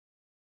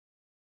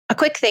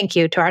quick thank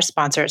you to our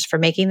sponsors for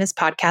making this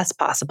podcast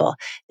possible.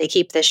 They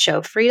keep this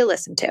show free to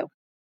listen to.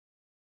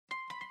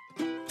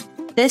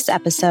 This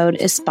episode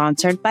is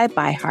sponsored by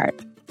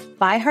ByHeart.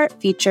 ByHeart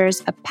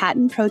features a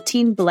patent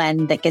protein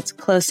blend that gets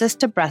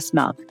closest to breast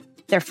milk.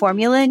 Their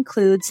formula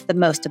includes the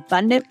most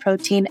abundant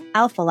protein,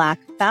 alpha-lac,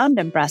 found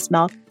in breast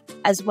milk,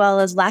 as well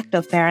as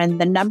lactoferrin,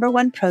 the number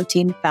one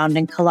protein found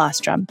in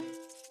colostrum.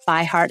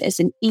 ByHeart is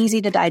an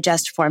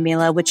easy-to-digest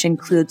formula which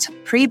includes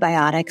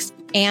prebiotics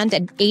and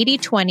an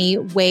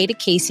 80-20 whey to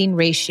casein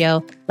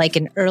ratio like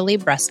in early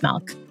breast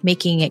milk,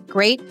 making it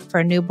great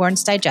for a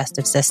newborn's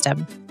digestive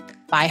system.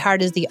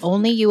 ByHeart is the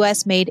only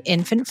U.S.-made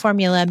infant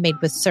formula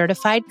made with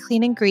certified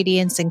clean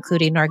ingredients,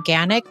 including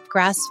organic,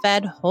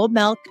 grass-fed, whole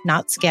milk,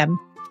 not skim.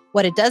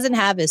 What it doesn't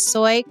have is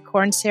soy,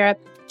 corn syrup,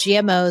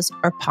 GMOs,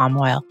 or palm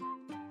oil.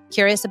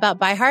 Curious about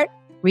ByHeart?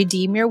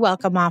 Redeem your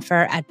welcome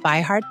offer at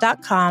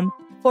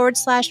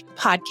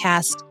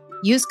byheart.com/podcast.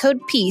 Use code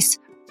PEACE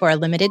for a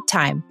limited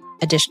time.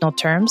 Additional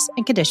terms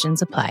and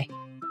conditions apply.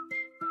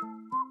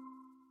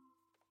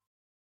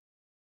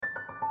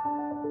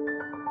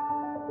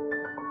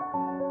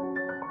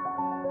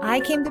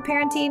 I came to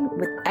parenting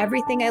with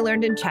everything I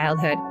learned in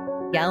childhood: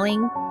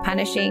 yelling,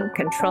 punishing,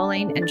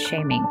 controlling, and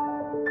shaming.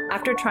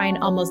 After trying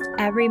almost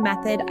every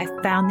method, I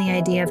found the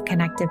idea of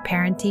connected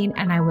parenting,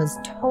 and I was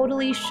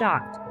totally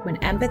shocked when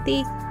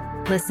empathy,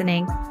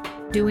 listening,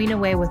 doing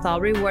away with all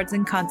rewards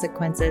and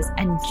consequences,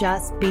 and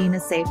just being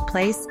a safe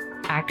place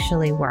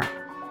actually worked.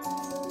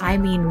 I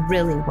mean,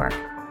 really worked.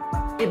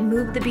 It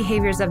moved the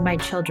behaviors of my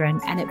children,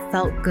 and it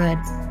felt good,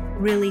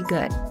 really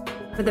good.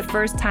 For the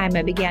first time,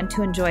 I began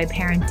to enjoy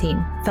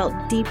parenting, felt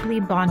deeply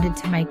bonded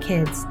to my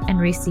kids, and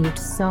received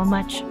so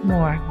much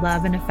more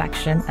love and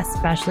affection,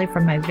 especially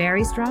from my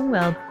very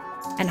strong-willed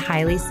and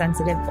highly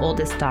sensitive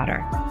oldest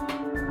daughter.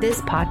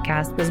 This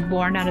podcast was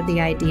born out of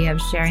the idea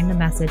of sharing the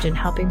message and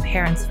helping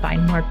parents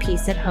find more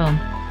peace at home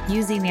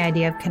using the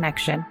idea of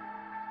connection.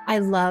 I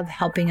love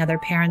helping other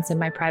parents in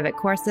my private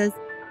courses,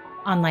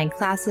 online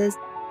classes,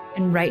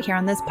 and right here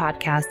on this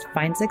podcast,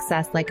 find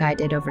success like I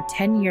did over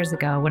 10 years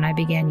ago when I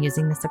began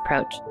using this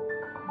approach.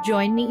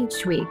 Join me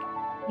each week,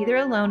 either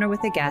alone or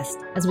with a guest,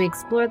 as we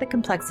explore the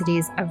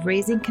complexities of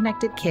raising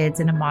connected kids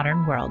in a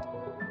modern world.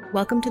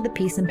 Welcome to the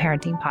Peace in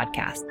Parenting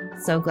Podcast.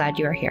 So glad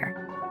you are here.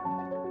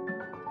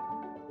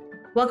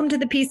 Welcome to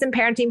the Peace in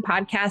Parenting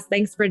Podcast.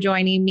 Thanks for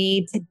joining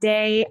me.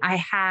 Today, I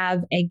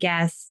have a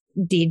guest,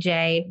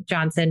 DJ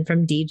Johnson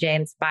from DJ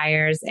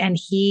Inspires, and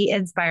he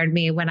inspired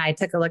me when I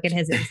took a look at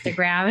his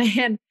Instagram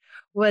and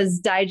was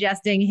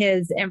digesting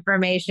his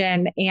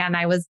information, and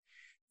I was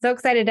so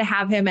excited to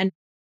have him. And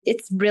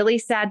it's really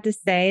sad to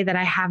say that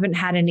I haven't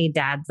had any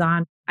dads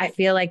on. I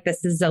feel like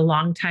this is a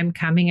long time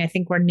coming. I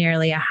think we're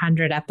nearly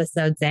 100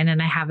 episodes in,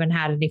 and I haven't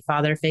had any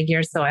father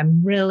figures. So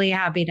I'm really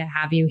happy to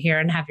have you here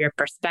and have your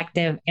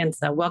perspective. And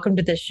so welcome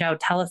to the show.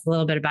 Tell us a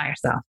little bit about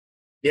yourself.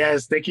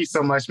 Yes, thank you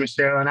so much,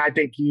 Michelle. And I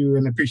thank you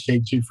and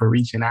appreciate you for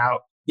reaching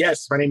out.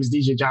 Yes, my name is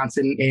DJ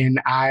Johnson,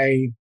 and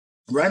I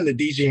run the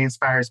DJ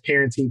Inspires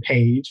parenting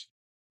page.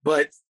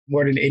 But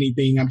more than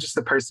anything, I'm just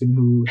a person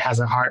who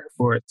has a heart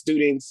for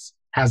students,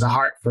 has a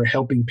heart for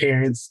helping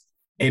parents,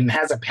 and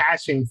has a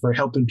passion for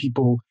helping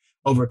people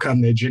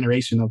overcome their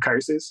generational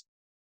curses.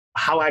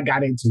 How I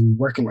got into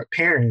working with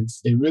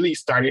parents, it really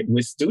started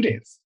with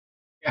students.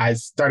 I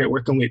started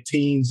working with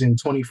teens in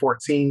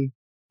 2014,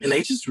 and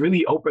they just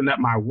really opened up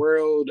my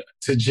world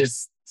to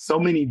just so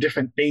many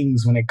different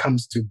things when it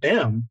comes to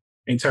them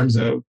in terms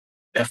of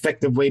the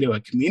effective way to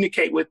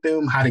communicate with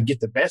them, how to get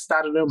the best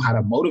out of them, how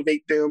to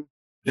motivate them.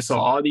 And so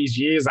all these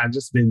years, I've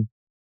just been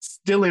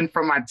stealing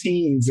from my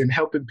teens and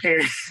helping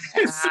parents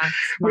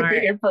with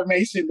the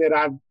information that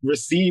I've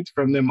received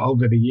from them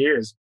over the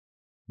years.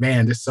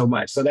 Man, there's so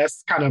much. So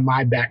that's kind of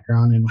my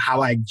background and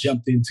how I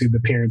jumped into the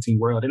parenting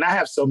world. And I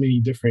have so many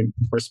different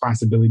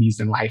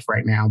responsibilities in life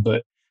right now,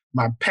 but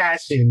my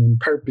passion and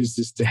purpose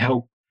is to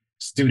help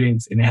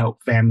students and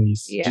help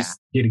families just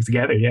get it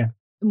together. Yeah.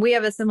 We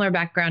have a similar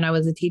background. I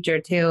was a teacher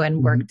too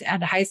and worked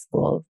at high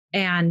school.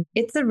 And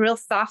it's a real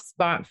soft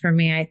spot for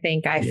me, I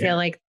think. I feel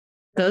like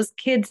those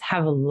kids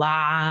have a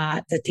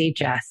lot to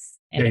teach us.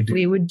 And if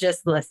we would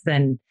just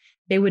listen,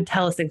 they would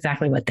tell us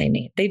exactly what they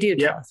need. They do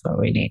tell us what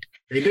we need.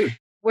 They do.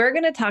 We're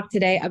going to talk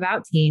today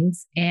about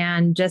teens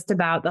and just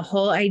about the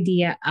whole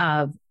idea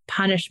of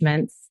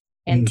punishments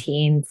and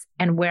teens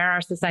and where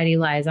our society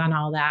lies on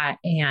all that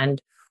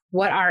and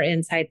what our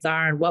insights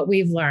are and what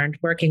we've learned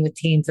working with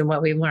teens and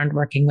what we've learned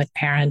working with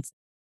parents.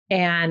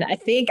 And I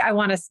think I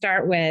want to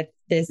start with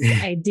this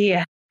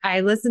idea.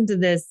 I listened to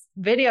this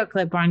video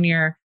clip on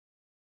your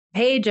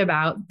page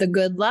about the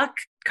good luck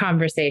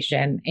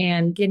conversation.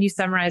 And can you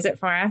summarize it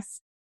for us?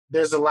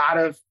 There's a lot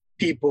of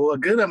people, a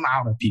good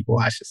amount of people,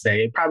 I should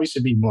say. It probably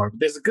should be more, but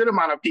there's a good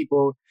amount of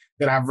people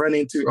that I've run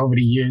into over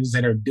the years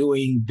that are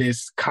doing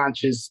this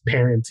conscious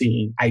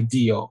parenting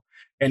ideal.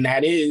 And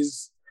that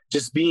is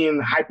just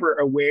being hyper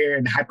aware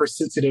and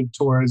hypersensitive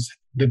towards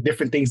the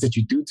different things that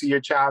you do to your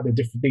child, the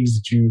different things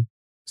that you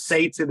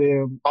say to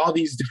them, all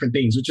these different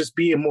things. We're just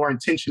being more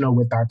intentional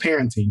with our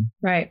parenting.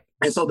 Right.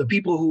 And so the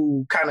people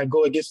who kind of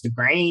go against the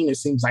grain, it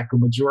seems like a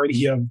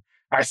majority of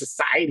our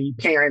society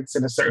parents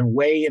in a certain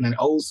way, in an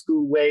old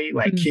school way,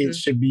 like kids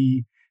should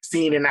be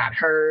seen and not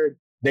heard.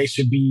 They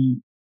should be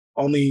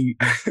only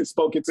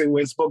spoken to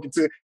when spoken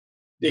to.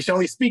 They should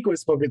only speak when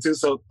spoken to.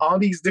 So all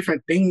these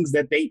different things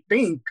that they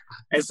think.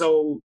 And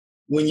so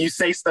when you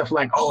say stuff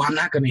like, oh, I'm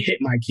not going to hit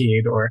my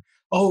kid, or,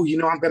 oh,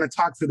 I'm going to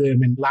talk to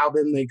them and allow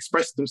them to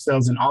express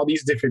themselves and all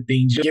these different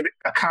things, you get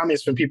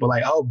comments from people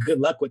like, oh, good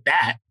luck with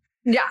that.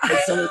 Yeah. And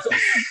so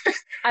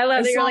I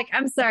love that you're like,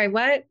 I'm sorry,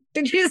 what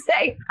did you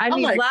say? I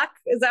need like, luck?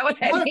 Is that what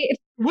I need?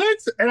 What?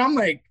 And I'm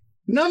like,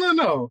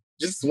 no.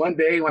 Just one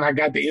day when I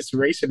got the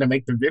inspiration to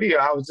make the video,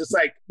 I was just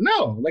like,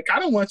 no, like, I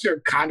don't want your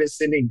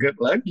condescending good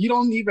luck. You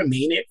don't even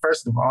mean it,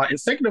 first of all. And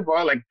second of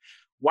all, like,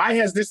 why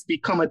has this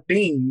become a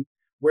thing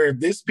where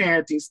this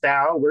parenting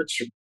style, we're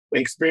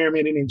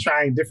experimenting and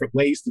trying different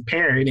ways to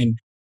parent, and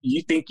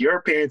you think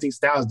your parenting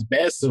style is the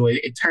best, so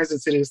it turns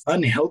into this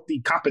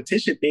unhealthy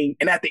competition thing.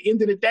 And at the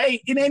end of the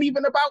day, it ain't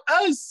even about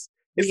us.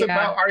 It's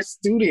about our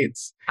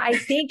students. I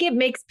think it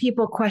makes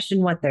people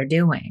question what they're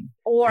doing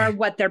or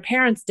what their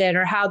parents did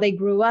or how they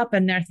grew up.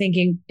 And they're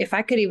thinking, if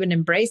I could even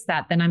embrace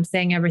that, then I'm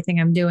saying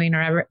everything I'm doing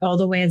or all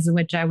the ways in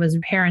which I was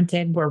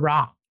parented were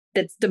wrong.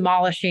 It's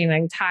demolishing an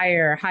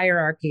entire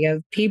hierarchy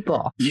of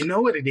people. You know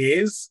what it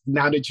is?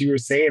 Now that you were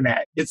saying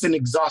that, it's an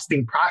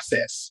exhausting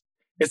process.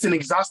 It's an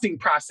exhausting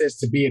process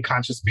to be a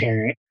conscious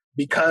parent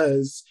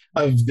because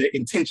of the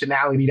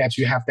intentionality that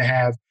you have to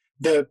have,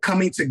 the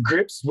coming to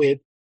grips with,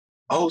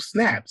 oh,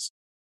 snaps.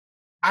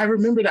 I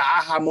remember the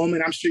aha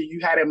moment. I'm sure you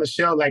had it,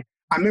 Michelle. Like,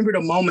 I remember the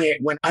moment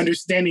when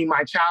understanding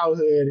my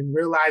childhood and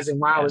realizing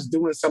why I was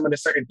doing some of the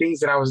certain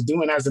things that I was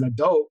doing as an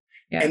adult.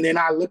 Yeah. And then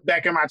I look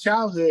back at my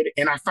childhood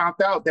and I found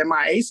out that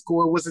my ACE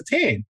score was a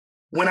 10.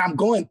 When I'm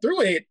going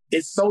through it,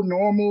 it's so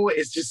normal.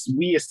 It's just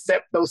we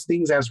accept those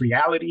things as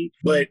reality.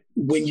 But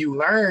when you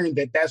learn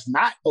that that's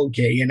not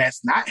okay and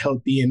that's not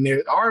healthy and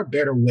there are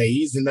better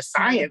ways, and the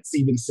science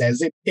even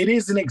says it, it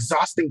is an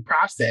exhausting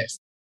process.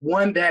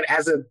 One that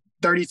as a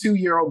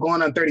 32-year-old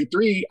going on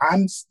 33,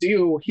 I'm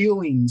still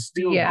healing,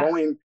 still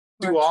going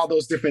through all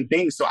those different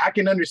things. So I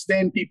can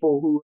understand people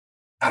who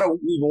I don't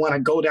even want to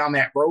go down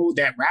that road,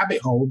 that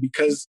rabbit hole,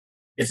 because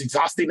it's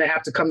exhausting to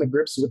have to come to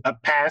grips with a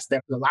past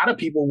that a lot of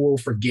people will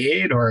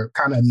forget or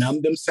kind of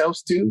numb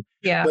themselves to.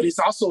 Yeah. But it's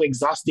also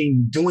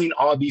exhausting doing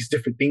all these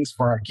different things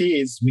for our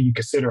kids when you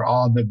consider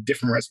all the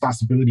different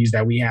responsibilities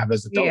that we have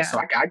as adults. Yeah. So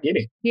I get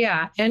it.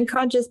 Yeah. And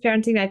conscious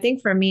parenting, I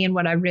think for me and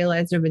what I've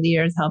realized over the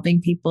years helping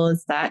people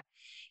is that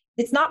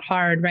it's not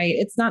hard, right?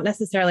 It's not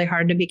necessarily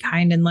hard to be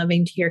kind and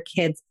loving to your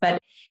kids,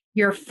 but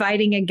you're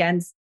fighting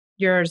against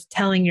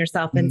telling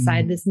yourself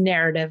inside this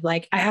narrative,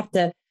 like I have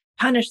to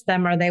punish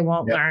them or they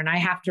won't learn. I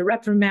have to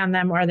reprimand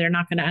them or they're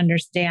not going to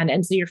understand.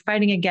 And so you're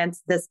fighting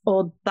against this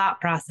old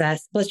thought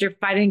process. Plus you're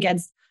fighting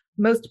against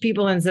most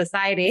people in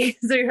society.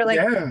 So you're like,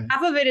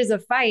 half of it is a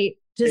fight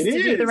just to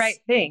do the right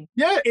thing.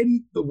 Yeah.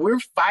 And we're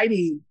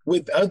fighting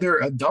with other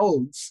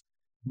adults,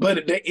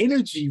 but the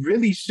energy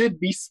really should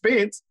be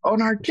spent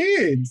on our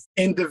kids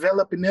and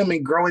developing them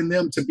and growing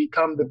them to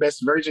become the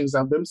best versions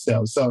of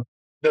themselves. So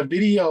the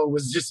video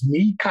was just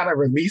me kind of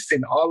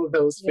releasing all of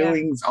those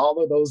feelings, all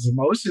of those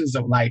emotions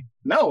of like,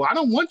 no, I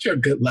don't want your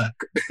good luck.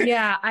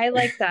 Yeah, I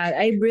like that.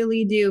 I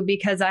really do,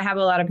 because I have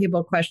a lot of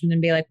people question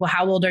and be like, well,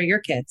 how old are your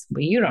kids?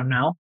 Well, you don't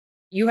know.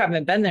 You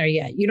haven't been there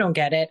yet. You don't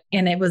get it.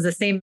 And it was the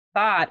same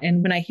thought.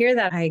 And when I hear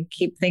that, I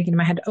keep thinking in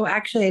my head, oh,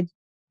 actually,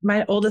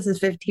 my oldest is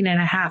 15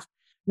 and a half.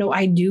 No,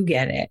 I do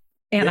get it.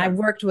 And I've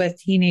worked with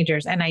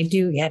teenagers and I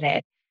do get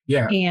it.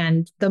 Yeah.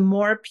 And the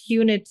more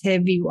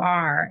punitive you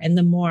are and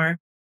the more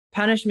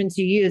punishments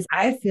you use,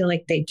 I feel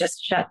like they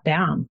just shut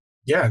down.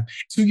 Yeah.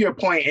 To your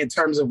point, in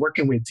terms of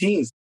working with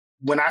teens,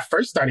 when I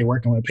first started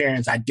working with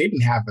parents, I didn't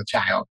have a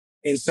child.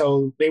 And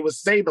so they would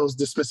say those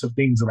dismissive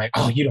things like,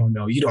 oh, you don't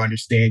know, you don't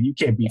understand, you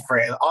can't be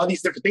friends, all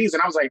these different things.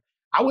 And I was like,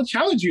 I would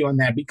challenge you on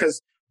that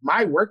because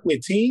my work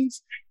with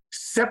teens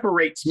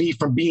separates me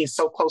from being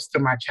so close to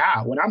my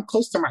child. When I'm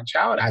close to my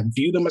child, I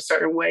view them a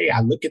certain way.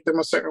 I look at them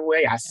a certain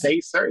way. I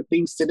say certain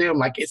things to them.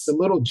 Like it's a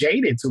little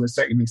jaded to a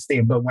certain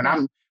extent. But when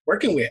I'm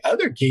working with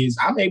other kids,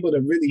 I'm able to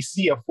really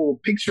see a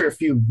full picture, a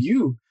full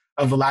view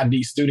of a lot of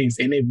these students.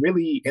 And it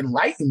really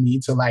enlightened me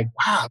to like,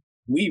 wow,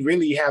 we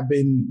really have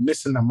been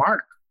missing the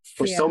mark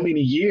for so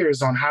many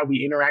years on how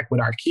we interact with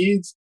our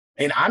kids.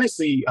 And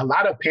honestly, a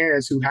lot of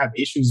parents who have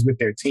issues with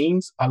their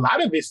teens, a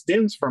lot of it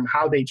stems from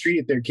how they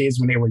treated their kids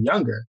when they were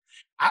younger.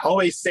 I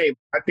always say,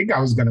 I think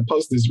I was going to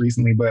post this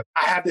recently, but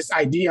I have this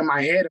idea in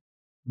my head.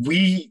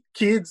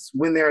 Kids,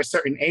 when they're a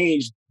certain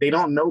age, they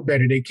don't know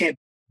better. They can't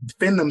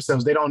defend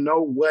themselves. They don't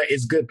know what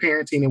is good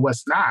parenting and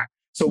what's not.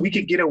 So we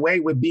could get away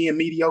with being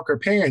mediocre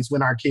parents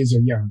when our kids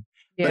are young.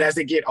 Yeah. But as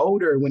they get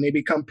older, when they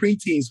become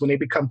preteens, when they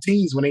become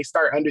teens, when they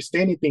start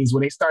understanding things,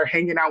 when they start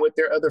hanging out with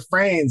their other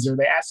friends or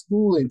they're at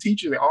school and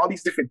teachers and all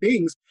these different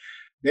things,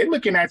 they're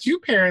looking at you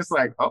parents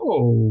like,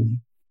 oh,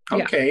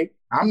 okay,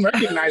 I'm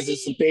recognizing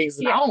some things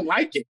and I don't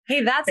like it.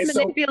 Hey, that's And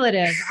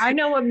manipulative. I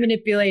know what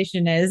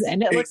manipulation is,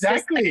 and it looks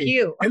just like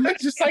you. It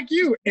looks just like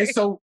you. And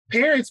so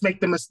parents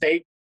make the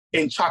mistake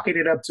in chalking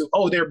it up to,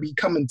 oh, they're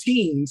becoming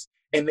teens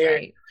and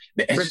they're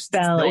just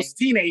those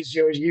teenage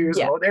years,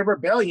 oh, they're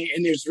rebellion.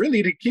 And there's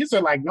really, the kids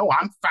are like, no,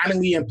 I'm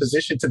finally in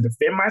position to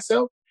defend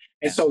myself.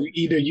 And so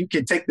either you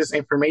can take this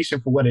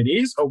information for what it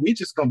is, or we're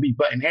just going to be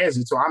butting heads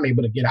until I'm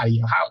able to get out of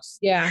your house.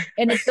 Yeah.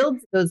 And it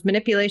builds those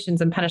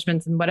manipulations and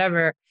punishments and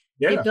whatever.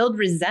 They build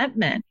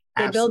resentment.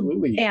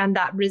 Absolutely. And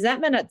that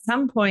resentment at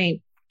some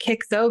point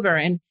kicks over,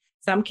 and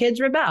some kids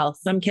rebel.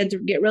 Some kids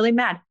get really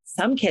mad.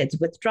 Some kids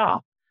withdraw.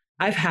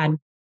 I've had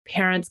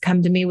parents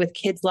come to me with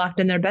kids locked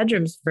in their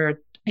bedrooms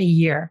for a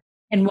year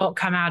and won't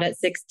come out at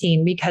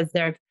 16 because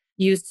they've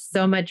used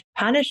so much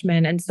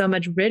punishment and so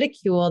much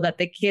ridicule that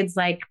the kids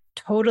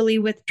totally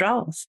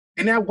withdraws.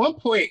 And at one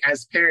point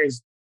as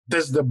parents,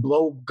 does the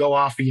blow go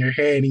off in your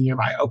head and you're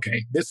like,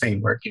 okay, this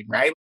ain't working,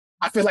 right?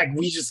 I feel like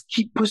we just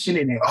keep pushing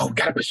it and, we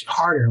got to push it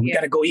harder. We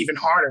got to go even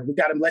harder. We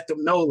got to let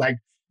them know,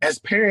 as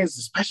parents,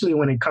 especially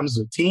when it comes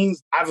to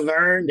teens, I've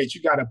learned that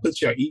you got to put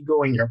your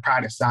ego and your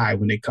pride aside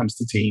when it comes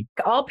to teens.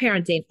 All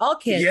parenting, all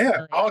kids. Yeah,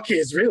 really. All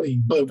kids,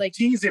 really. But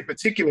teens in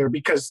particular,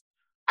 because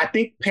I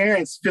think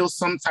parents feel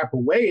some type of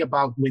way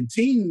about when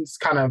teens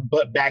kind of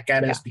butt back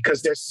at us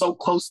because they're so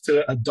close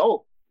to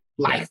adult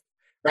life,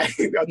 right?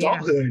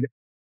 Adulthood.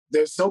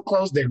 They're so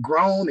close. They're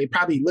grown. They're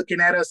probably looking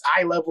at us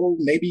eye level.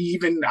 Maybe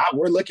even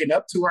we're looking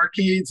up to our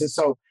kids. And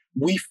so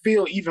we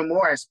feel even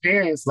more as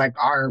parents, like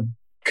our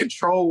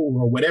control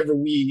or whatever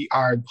we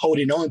are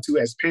holding on to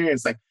as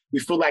parents, we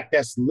feel like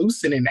that's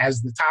loosening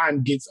as the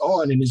time gets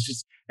on. And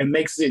it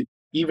makes it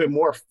even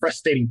more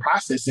frustrating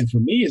process. And for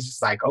me, it's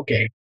just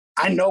okay,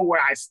 I know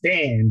where I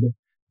stand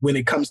when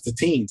it comes to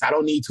teens. I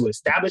don't need to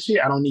establish it.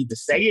 I don't need to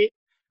say it.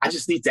 I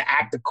just need to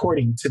act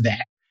according to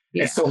that.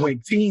 Yeah. And so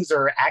when teens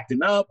are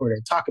acting up or they're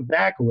talking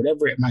back or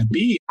whatever it might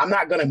be, I'm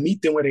not going to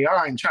meet them where they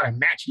are and try to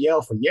match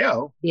yell for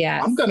yell.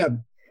 Yeah, I'm going to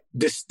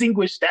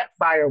distinguish that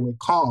fire with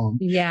calm.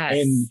 Yes.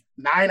 And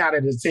 9 out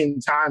of the 10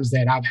 times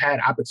that I've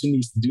had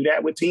opportunities to do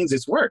that with teens,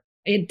 it's worked.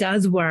 It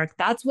does work.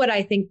 That's what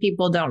I think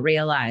people don't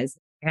realize.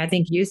 I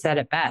think you said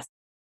it best.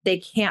 They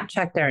can't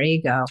check their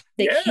ego.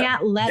 They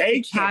can't let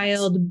the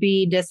child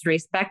be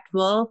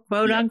disrespectful,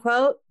 quote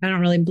unquote. I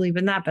don't really believe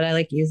in that, but I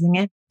like using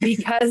it.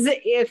 Because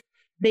if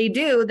they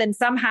do, then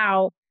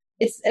somehow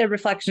it's a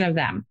reflection of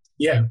them.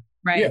 Yeah.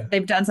 Right? Yeah.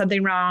 They've done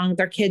something wrong.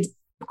 Their kid's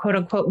quote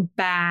unquote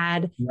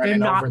bad. They're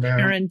not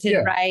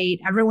parented right.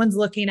 Everyone's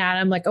looking at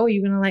them like, oh,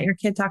 you're going to let your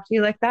kid talk to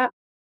you like that?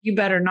 You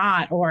better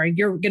not, or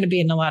you're going to be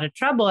in a lot of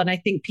trouble. And I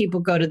think people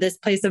go to this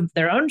place of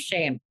their own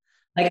shame.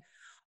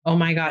 Oh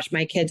my gosh,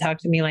 my kid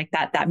talked to me like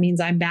that. That means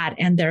I'm bad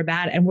and they're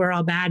bad and we're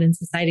all bad. And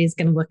society is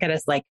going to look at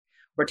us like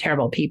we're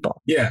terrible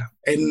people. Yeah.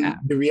 And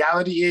the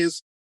reality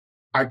is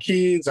our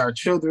kids, our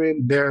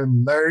children, they're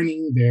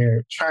learning,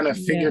 they're trying to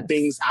figure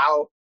things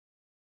out,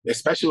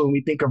 especially when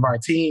we think of our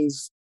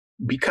teens,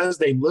 because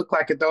they look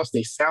like adults,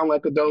 they sound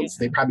like adults,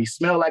 they probably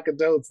smell like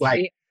adults.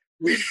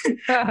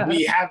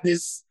 We have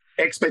this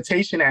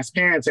expectation as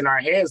parents in our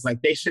heads,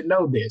 they should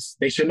know this.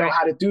 They should know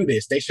how to do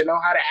this. They should know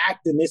how to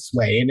act in this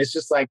way. And it's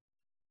just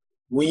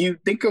when you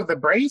think of the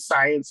brain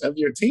science of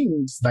your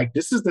teens,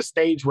 this is the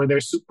stage where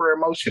they're super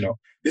emotional.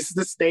 This is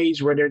the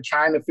stage where they're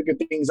trying to figure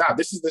things out.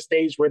 This is the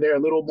stage where they're a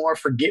little more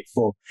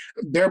forgetful.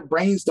 Their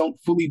brains don't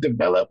fully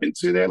develop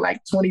until they're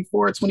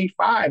 24,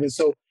 25. And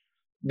so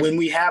when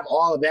we have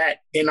all of that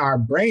in our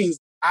brains,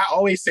 I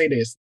always say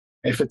this,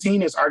 if a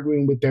teen is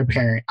arguing with their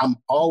parent, I'm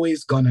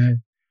always going to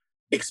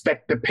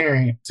expect the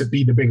parent to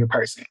be the bigger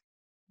person.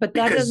 But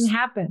that doesn't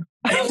happen.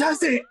 It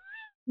doesn't.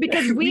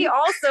 Because we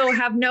also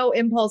have no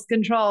impulse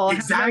control,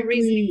 have no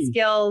reasoning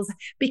skills,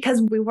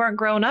 because we weren't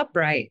grown up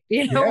right.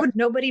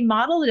 Nobody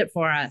modeled it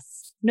for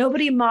us.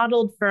 Nobody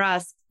modeled for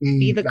us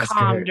be the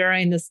calm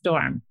during the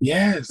storm.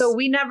 Yes. So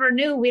we never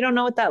knew. We don't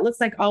know what that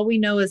looks like. All we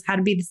know is how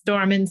to be the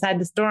storm inside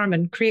the storm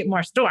and create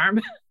more storm.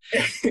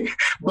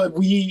 But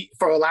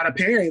for a lot of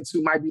parents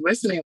who might be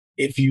listening,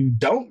 if you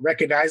don't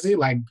recognize it,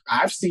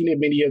 I've seen it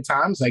many a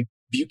times,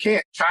 you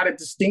can't try to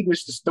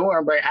distinguish the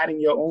storm by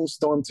adding your own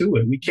storm to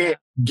it. We can't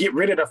get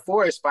rid of the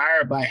forest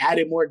fire by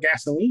adding more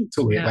gasoline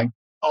to it. Yeah.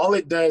 All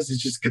it does is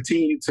just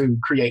continue to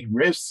create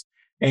rifts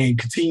and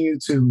continue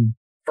to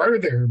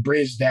further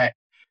bridge that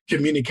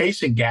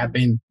communication gap.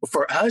 And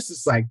for us,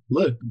 it's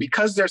look,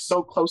 because they're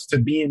so close to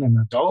being an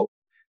adult,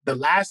 the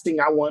last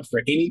thing I want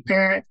for any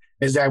parent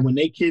is that when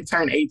their kid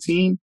turn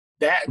 18,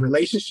 that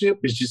relationship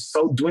is just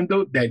so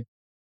dwindled that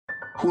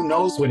who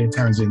knows what it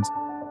turns into.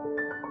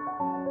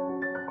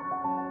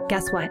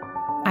 Guess what?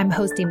 I'm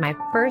hosting my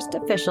first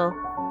official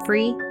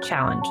free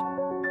challenge.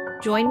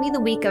 Join me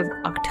the week of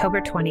October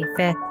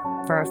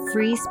 25th for a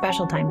free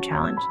Special Time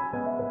challenge.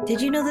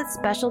 Did you know that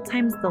Special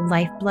Time's the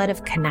lifeblood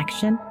of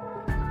connection?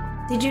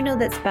 Did you know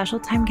that Special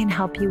Time can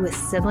help you with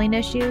sibling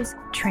issues,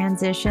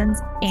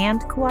 transitions,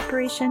 and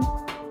cooperation?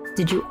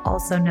 Did you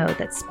also know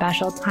that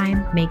Special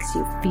Time makes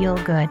you feel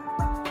good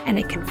and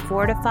it can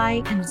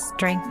fortify and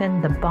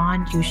strengthen the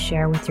bond you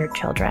share with your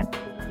children?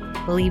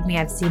 Believe me,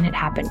 I've seen it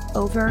happen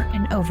over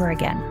and over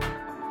again.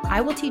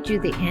 I will teach you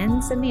the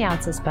ins and the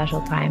outs of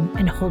special time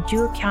and hold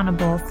you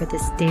accountable for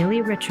this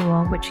daily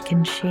ritual, which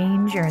can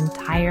change your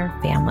entire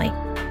family.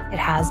 It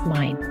has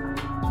mine.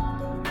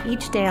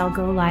 Each day I'll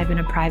go live in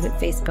a private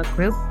Facebook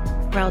group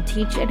where I'll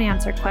teach and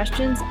answer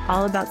questions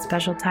all about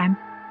special time.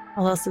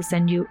 I'll also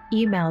send you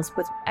emails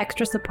with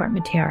extra support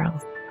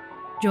materials.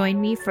 Join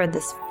me for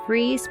this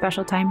free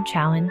special time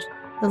challenge.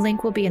 The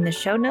link will be in the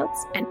show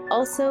notes and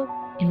also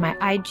in my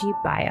IG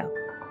bio.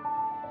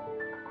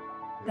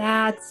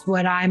 That's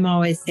what I'm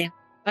always saying.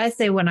 I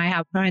say when I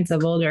have parents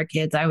of older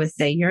kids, I would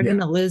say, you're going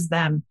to lose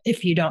them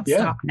if you don't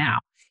stop now.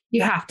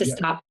 You have to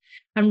stop.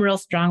 I'm real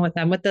strong with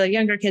them. With the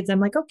younger kids,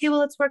 I'm like, okay, well,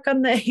 let's work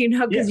on the,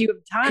 because you have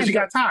time. Because you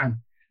got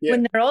time. Yeah.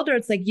 When they're older,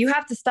 it's like, you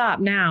have to stop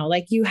now.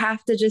 Like you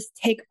have to just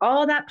take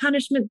all that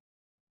punishment.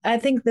 I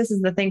think this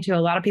is the thing too. A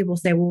lot of people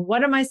say, well,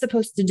 what am I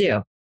supposed to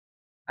do?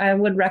 I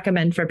would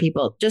recommend for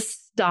people,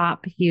 just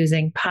stop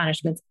using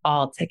punishments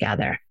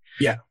altogether.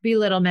 Yeah.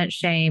 Belittlement,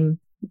 shame,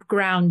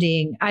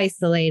 grounding,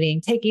 isolating,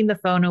 taking the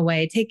phone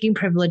away, taking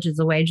privileges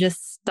away.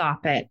 Just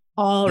stop it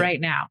all right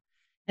now.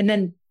 And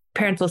then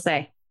parents will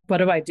say, what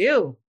do I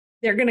do?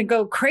 They're going to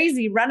go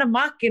crazy, run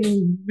amok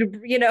and,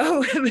 be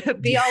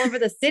all over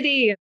the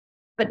city.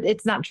 But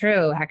it's not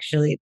true,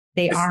 actually.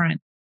 They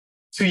aren't.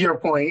 To your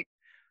point,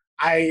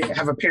 I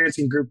have a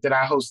parenting group that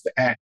I host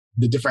at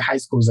the different high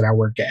schools that I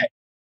work at.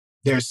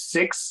 There's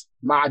 6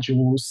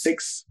 modules,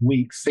 6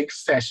 weeks,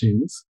 6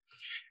 sessions.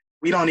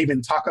 We don't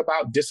even talk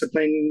about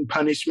discipline,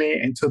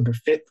 punishment until the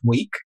 5th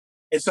week.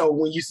 And so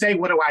when you say,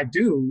 what do I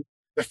do?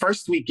 The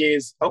first week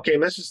is, okay,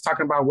 let's just talk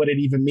about what it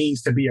even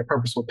means to be a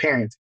purposeful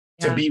parent,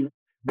 to be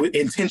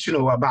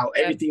intentional about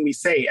everything we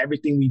say,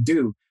 everything we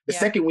do. The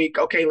second week,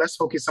 okay, let's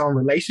focus on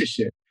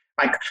relationship.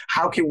 Like,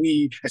 how can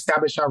we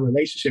establish our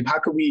relationship? How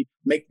can we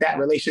make that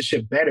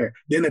relationship better?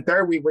 Then the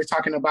third week, we're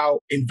talking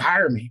about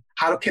environment.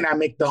 How can I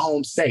make the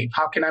home safe?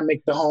 How can I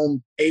make the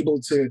home able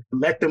to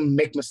let them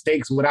make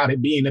mistakes without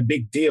it being a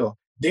big deal?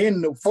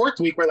 Then the fourth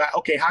week, we're like,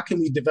 okay, how can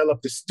we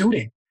develop the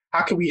student?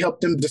 How can we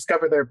help them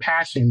discover their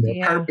passion,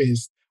 their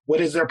purpose?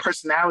 What is their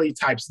personality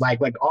types like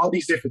all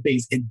these different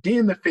things. And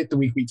then the 5th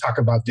week, we talk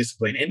about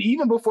discipline. And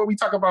even before we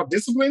talk about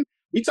discipline,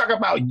 we talk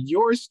about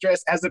your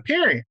stress as a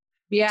parent.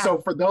 Yeah.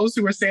 So for those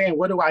who are saying,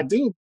 what do I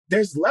do?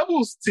 There's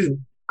levels to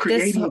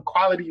creating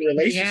quality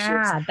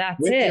relationships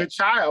with your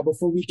child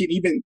before we can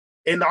even,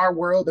 in our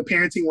world, the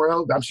parenting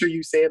world, I'm sure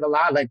you say it a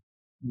lot, like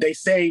they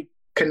say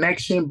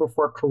connection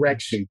before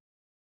correction.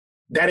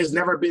 That has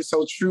never been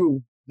so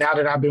true now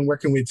that I've been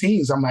working with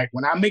teens. I'm like,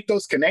 when I make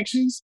those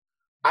connections,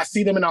 I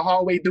see them in the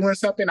hallway doing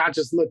something. I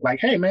just look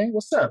like, hey, man,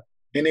 what's up?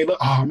 And they look,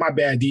 oh, my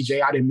bad,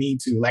 DJ. I didn't mean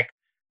to. Like,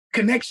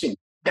 connection.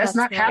 That's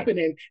not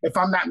happening if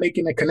I'm not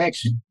making a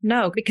connection.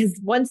 No, because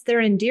once they're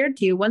endeared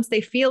to you, once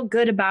they feel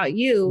good about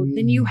you,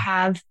 then you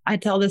have, I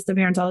tell this to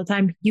parents all the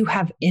time, you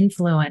have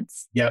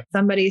influence. Yep.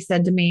 Somebody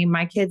said to me,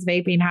 my kid's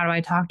vaping, how do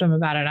I talk to them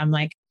about it? I'm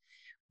like,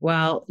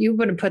 well, you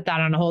would have put that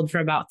on hold for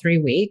about 3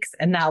 weeks.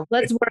 And now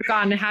let's work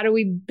on how do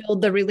we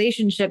build the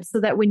relationship so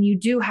that when you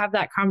do have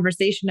that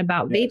conversation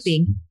about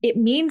vaping, it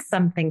means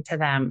something to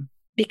them,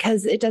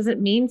 because it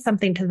doesn't mean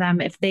something to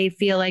them if they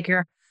feel like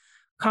you're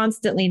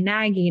constantly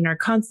nagging or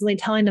constantly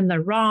telling them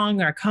they're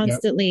wrong or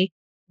constantly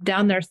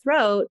down their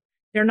throat.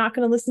 They're not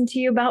going to listen to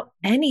you about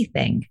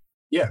anything.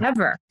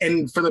 Ever.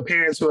 And for the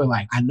parents who are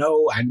like, I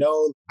know,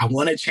 I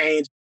want to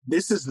change.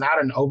 This is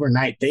not an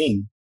overnight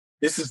thing.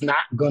 This is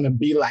not going to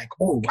be like,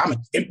 oh, I'm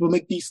going to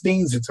implement these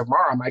things and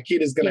tomorrow my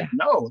kid is going to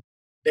know.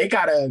 They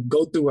got to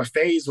go through a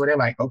phase where they're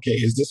like, okay,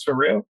 is this for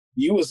real?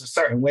 You was a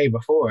certain way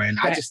before. And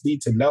I just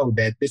need to know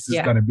that this is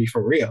going to be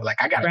for real.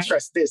 Like, I got to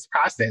trust this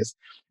process.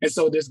 And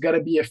so there's going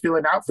to be a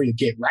feeling out for your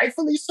kid,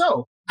 rightfully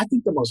so. I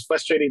think the most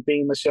frustrating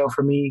thing, Michelle,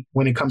 for me,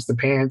 when it comes to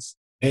parents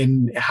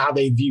and how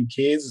they view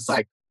kids, is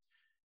like,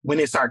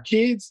 when it's our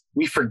kids,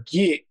 we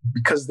forget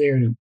because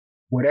they're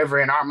whatever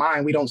in our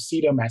mind, we don't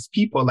see them as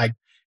people. Like,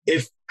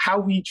 if how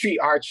we treat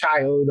our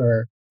child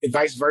or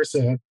vice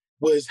versa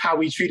was how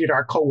we treated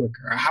our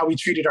coworker or how we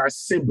treated our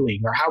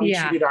sibling or how we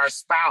treated our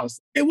spouse,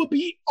 it would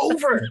be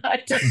over.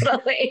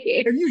 Totally.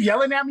 If you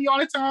yelling at me all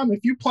the time, if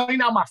you pointing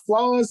out my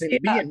flaws and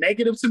being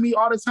negative to me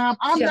all the time,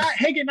 I'm not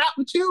hanging out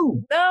with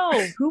you.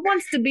 No. Who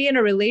wants to be in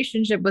a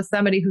relationship with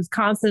somebody who's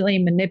constantly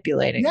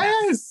manipulating?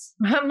 Yes.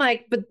 I'm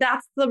like, but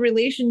that's the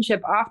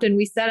relationship often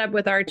we set up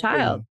with our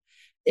child.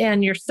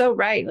 And you're so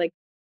right. Like,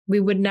 we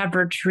would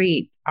never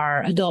treat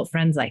our adult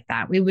friends like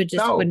that. We would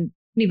just wouldn't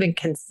even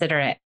consider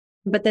it.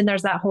 But then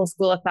there's that whole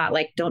school of thought,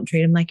 like, don't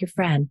treat him like your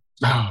friend.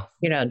 Oh,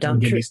 don't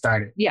get me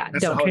started. Yeah,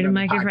 that's don't treat him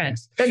like your friend.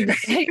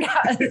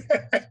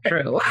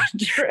 True.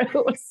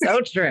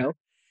 So true.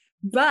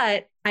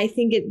 But I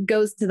think it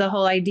goes to the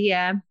whole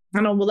idea.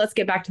 Let's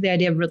get back to the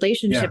idea of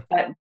relationship.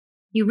 But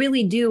you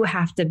really do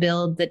have to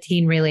build the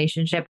teen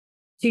relationship.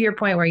 To your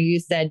point where you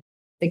said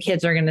the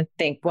kids are going to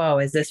think, whoa,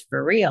 is this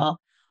for real?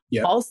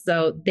 Yep.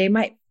 Also, they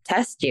might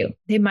test you.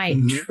 They might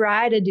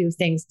try to do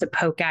things to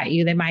poke at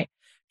you. They might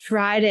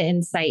try to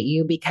incite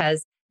you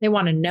because They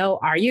want to know,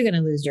 are you going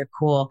to lose your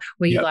cool?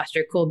 Well, you Yep. lost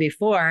your cool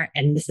before,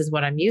 and this is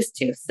what I'm used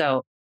to.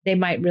 So they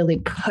might really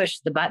push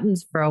the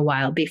buttons for a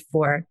while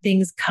before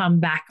things come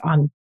back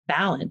on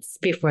balance,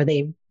 before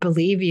they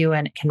believe you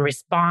and can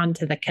respond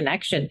to the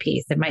connection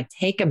piece. It might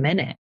take a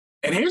minute.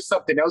 And here's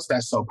something else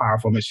that's so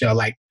powerful, Michelle.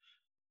 Like,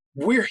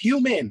 we're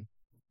human.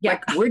 Yeah.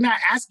 Like, we're not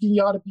asking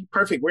y'all to be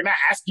perfect. We're not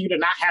asking you to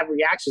not have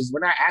reactions. We're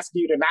not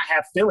asking you to not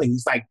have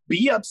feelings. Like,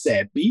 be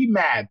upset, be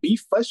mad, be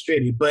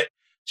frustrated, but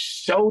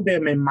show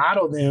them and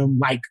model them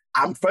like,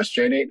 I'm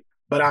frustrated,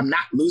 but I'm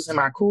not losing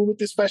my cool with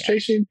this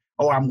frustration,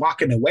 or I'm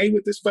walking away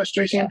with this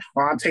frustration,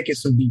 or I'm taking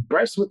some deep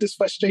breaths with this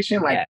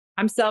frustration. Like,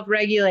 I'm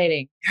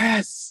self-regulating.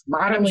 yes,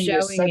 modeling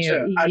is such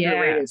an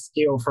underrated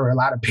skill for a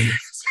lot of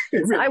parents.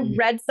 Really I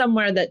read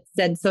somewhere that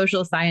said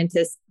social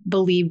scientists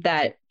believe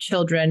that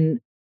children,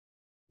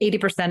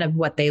 80% of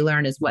what they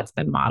learn is what's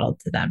been modeled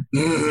to them.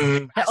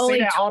 I Only say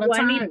that all the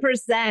time.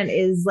 20%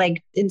 is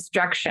like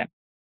instruction.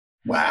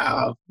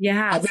 Wow.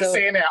 Yeah. I've been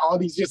saying that all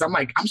these years. I'm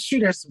like, I'm sure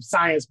there's some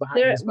science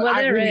behind this, but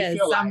I really is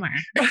feel somewhere.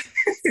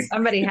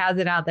 Somebody has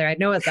it out there. I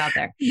know it's out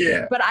there.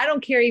 Yeah. But I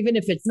don't care even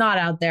if it's not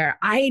out there.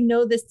 I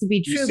know this to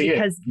be true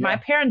because my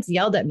parents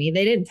yelled at me.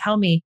 They didn't tell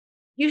me,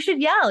 you should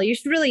yell. You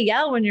should really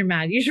yell when you're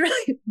mad. You should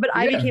really, but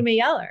I became a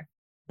yeller.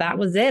 That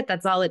was it.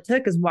 That's all it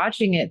took, is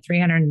watching it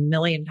 300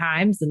 million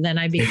times. And then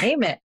I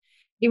became it,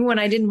 even when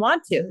I didn't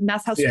want to. And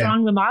that's how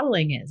strong the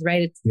modeling is,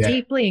 right? It's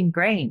deeply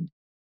ingrained.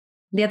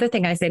 The other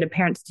thing I say to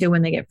parents too,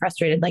 when they get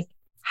frustrated, like,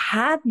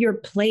 have your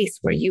place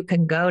where you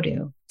can go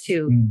to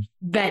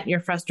vent your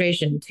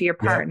frustration to your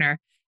partner,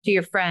 to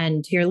your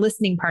friend, to your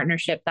listening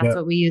partnership. That's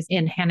what we use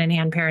in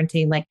hand-in-hand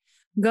parenting. Like,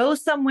 go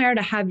somewhere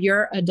to have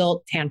your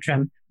adult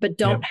tantrum, but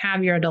don't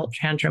have your adult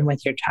tantrum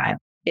with your child.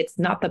 It's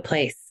not the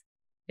place.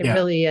 It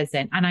really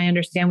isn't. And I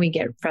understand we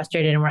get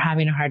frustrated and we're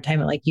having a hard time.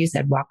 But like you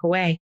said, walk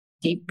away,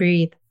 deep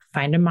breathe,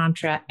 find a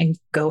mantra, and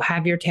go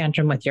have your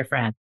tantrum with your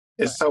friend.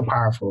 It's so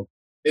powerful.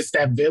 It's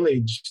that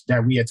village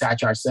that we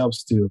attach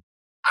ourselves to.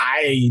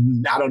 I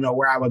don't know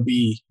where I would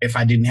be if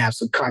I didn't have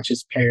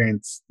subconscious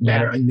parents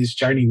that are in this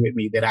journey with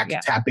me that I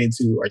can tap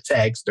into or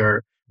text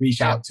or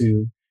reach out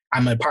to.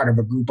 I'm a part of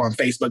a group on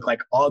Facebook.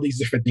 Like, all these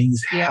different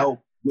things help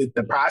with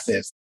the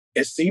process.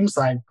 It seems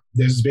like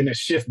there's been a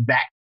shift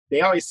back.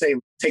 They always say it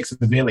takes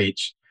a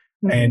village.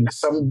 And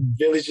some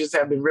villages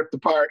have been ripped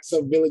apart.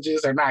 Some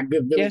villages are not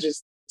good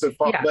villages to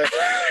fall. But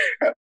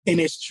in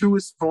its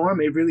truest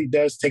form, it really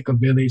does take a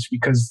village,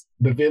 because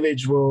the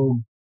village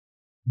will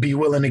be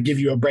willing to give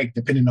you a break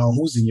depending on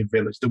who's in your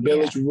village. The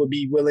village will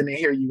be willing to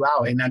hear you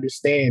out and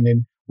understand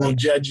and won't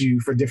judge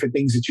you for different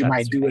things that you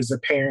might do as a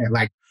parent.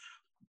 Like,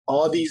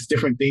 all these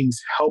different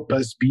things help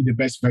us be the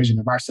best version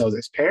of ourselves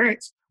as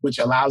parents, which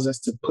allows us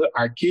to put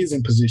our kids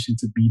in position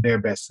to be their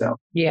best self.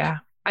 Yeah,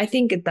 I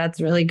think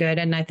that's really good.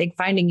 And I think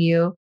finding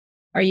you,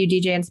 are you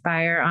DJ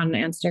Inspire on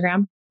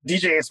Instagram?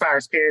 DJ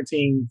Inspires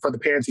Parenting for the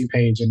parenting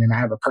page. And then I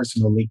have a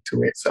personal link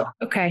to it. So,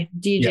 okay.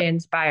 DJ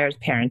Inspires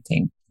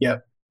Parenting.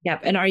 Yep.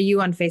 And are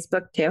you on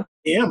Facebook too?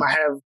 Yeah, I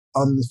have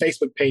on the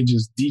Facebook page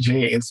is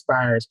DJ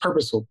Inspires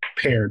Purposeful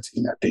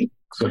Parenting, I think.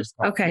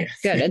 Okay,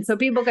 good. And so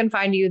people can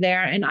find you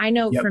there. And I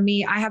know for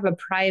me, I have a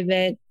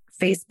private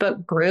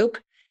Facebook group,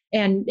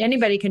 and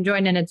anybody can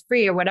join, and it's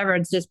free or whatever.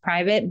 It's just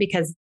private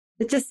because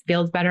it just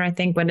feels better, I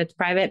think, when it's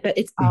private. But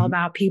it's all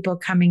about people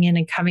coming in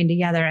and coming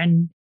together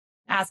and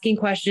asking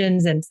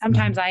questions. And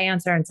sometimes I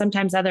answer and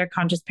sometimes other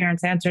conscious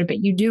parents answer.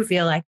 But you do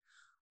feel like,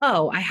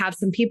 oh, I have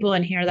some people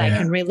in here that I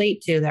can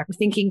relate to. They're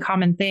thinking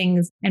common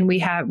things, and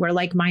we're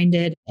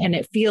like-minded, and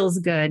it feels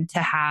good to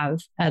have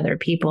other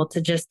people to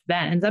just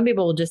vent. And some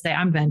people will just say,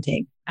 I'm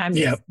venting.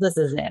 This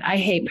is it. I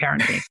hate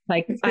parenting.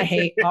 Like, I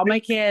hate all my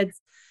kids.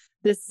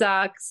 This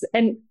sucks.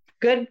 And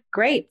good,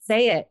 great.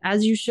 Say it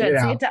as you should.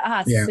 Say it to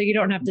us so you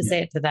don't have to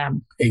say it to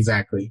them.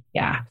 Exactly.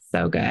 Yeah.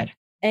 So good.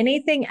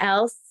 Anything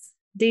else,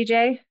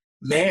 DJ?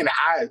 Man,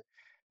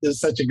 this is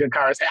such a good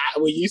conversation.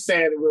 When you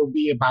said it will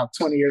be about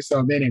 20 or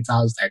so minutes, I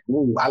was like,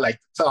 ooh, I like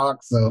to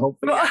talk. So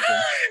hopefully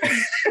I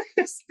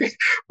can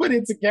put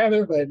it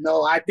together. But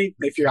no, I think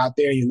if you're out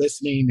there, you're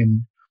listening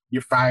and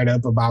you're fired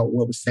up about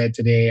what was said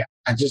today,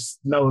 I just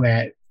know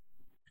that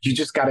you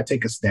just got to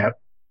take a step.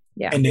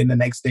 Yeah. And then the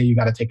next day you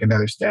got to take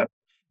another step.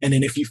 And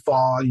then if you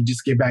fall, you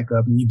just get back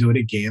up and you do it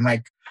again.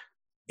 Like,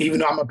 even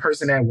though I'm a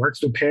person that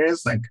works with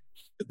parents, like,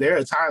 there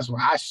are times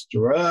where I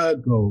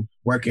struggle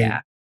working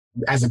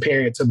as a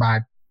parent to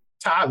my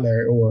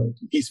toddler, or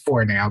he's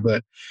 4 now,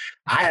 but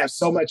I have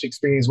so much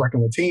experience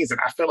working with teens, and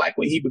I feel like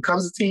when he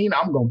becomes a teen,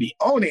 I'm going to be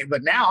on it.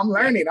 But now I'm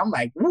learning. I'm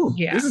like, ooh,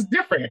 this is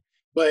different.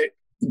 But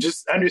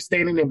just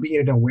understanding and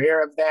being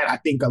aware of that, I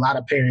think a lot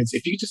of parents,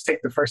 if you just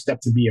take the first step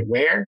to be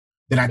aware,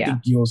 then I think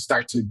you'll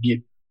start to get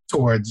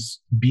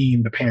towards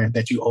being the parent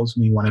that you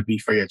ultimately want to be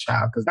for your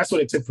child. Because that's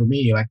what it took for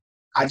me. Like,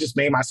 I just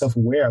made myself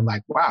aware of,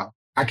 like, wow,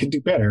 I can do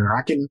better, or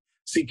I can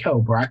seek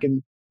help, or I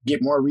can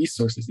get more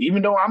resources.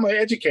 Even though I'm an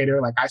educator,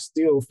 like, I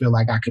still feel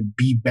like I could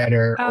be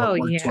better or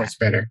work towards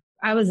better.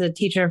 I was a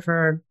teacher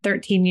for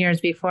 13 years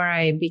before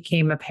I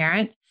became a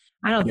parent.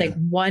 I don't think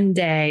one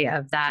day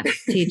of that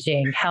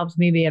teaching helped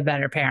me be a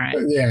better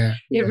parent.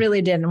 It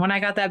really didn't. When I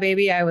got that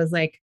baby, I was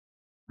like,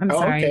 I'm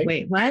sorry.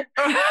 Wait, what?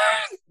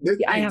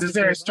 Is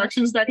there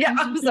instructions that? Yeah,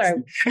 I'm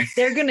sorry.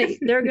 They're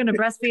gonna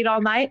breastfeed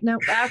all night. No,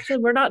 actually,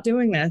 we're not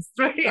doing this.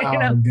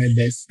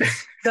 Goodness.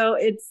 So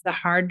it's a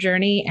hard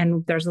journey,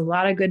 and there's a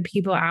lot of good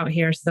people out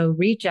here. So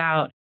reach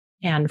out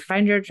and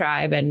find your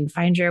tribe and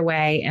find your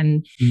way,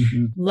 and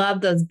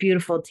love those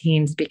beautiful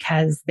teens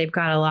because they've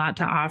got a lot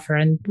to offer,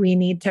 and we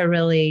need to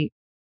really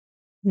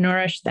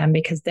nourish them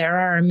because they're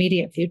our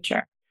immediate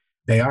future.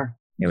 They are.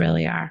 They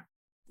really are.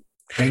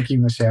 Thank you,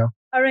 Michelle.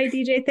 All right,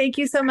 DJ, thank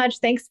you so much.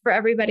 Thanks for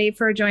everybody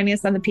for joining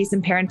us on the Peace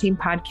in Parenting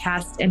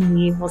podcast, and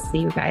we will see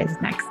you guys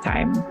next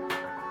time.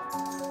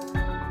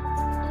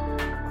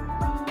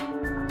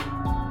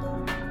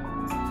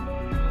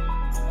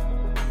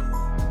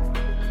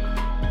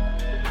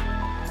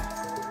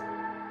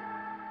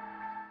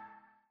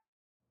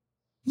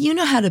 You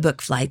know how to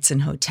book flights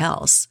and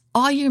hotels.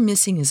 All you're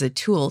missing is a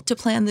tool to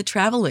plan the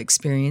travel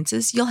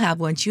experiences you'll have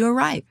once you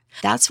arrive.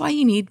 That's why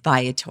you need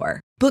Viator.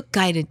 Book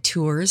guided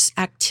tours,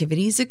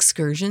 activities,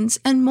 excursions,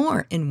 and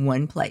more in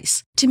one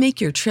place to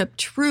make your trip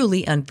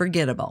truly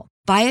unforgettable.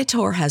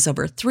 Viator has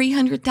over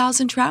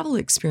 300,000 travel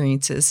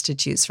experiences to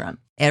choose from.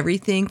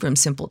 Everything from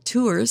simple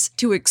tours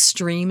to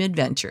extreme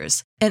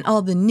adventures and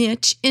all the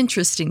niche,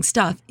 interesting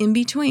stuff in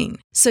between.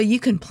 So you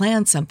can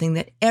plan something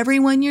that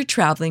everyone you're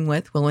traveling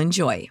with will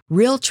enjoy.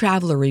 Real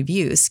traveler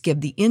reviews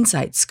give the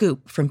inside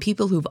scoop from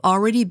people who've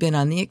already been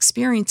on the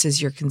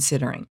experiences you're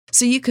considering.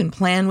 So you can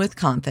plan with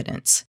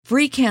confidence.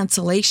 Free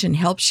cancellation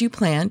helps you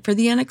plan for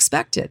the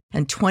unexpected.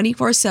 And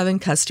 24/7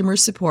 customer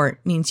support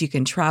means you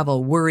can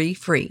travel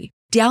worry-free.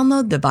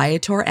 Download the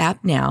Viator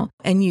app now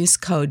and use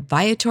code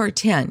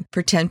Viator10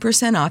 for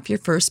 10% off your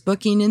first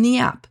booking in the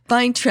app.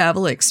 Find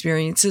travel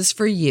experiences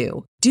for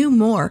you. Do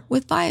more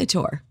with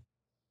Viator.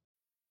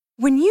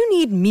 When you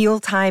need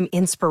mealtime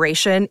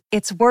inspiration,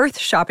 it's worth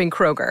shopping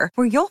Kroger,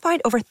 where you'll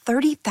find over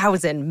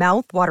 30,000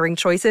 mouth-watering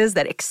choices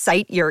that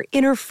excite your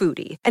inner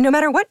foodie. And no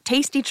matter what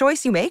tasty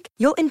choice you make,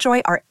 you'll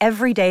enjoy our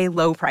everyday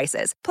low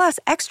prices, plus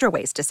extra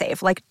ways to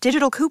save, like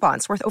digital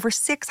coupons worth over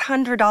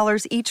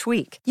 $600 each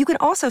week. You can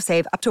also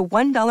save up to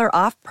 $1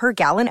 off per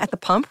gallon at the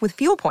pump with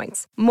fuel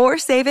points. More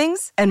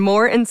savings and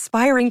more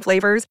inspiring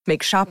flavors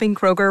make shopping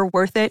Kroger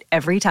worth it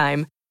every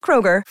time.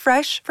 Kroger,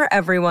 fresh for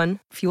everyone.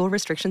 Fuel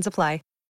restrictions apply.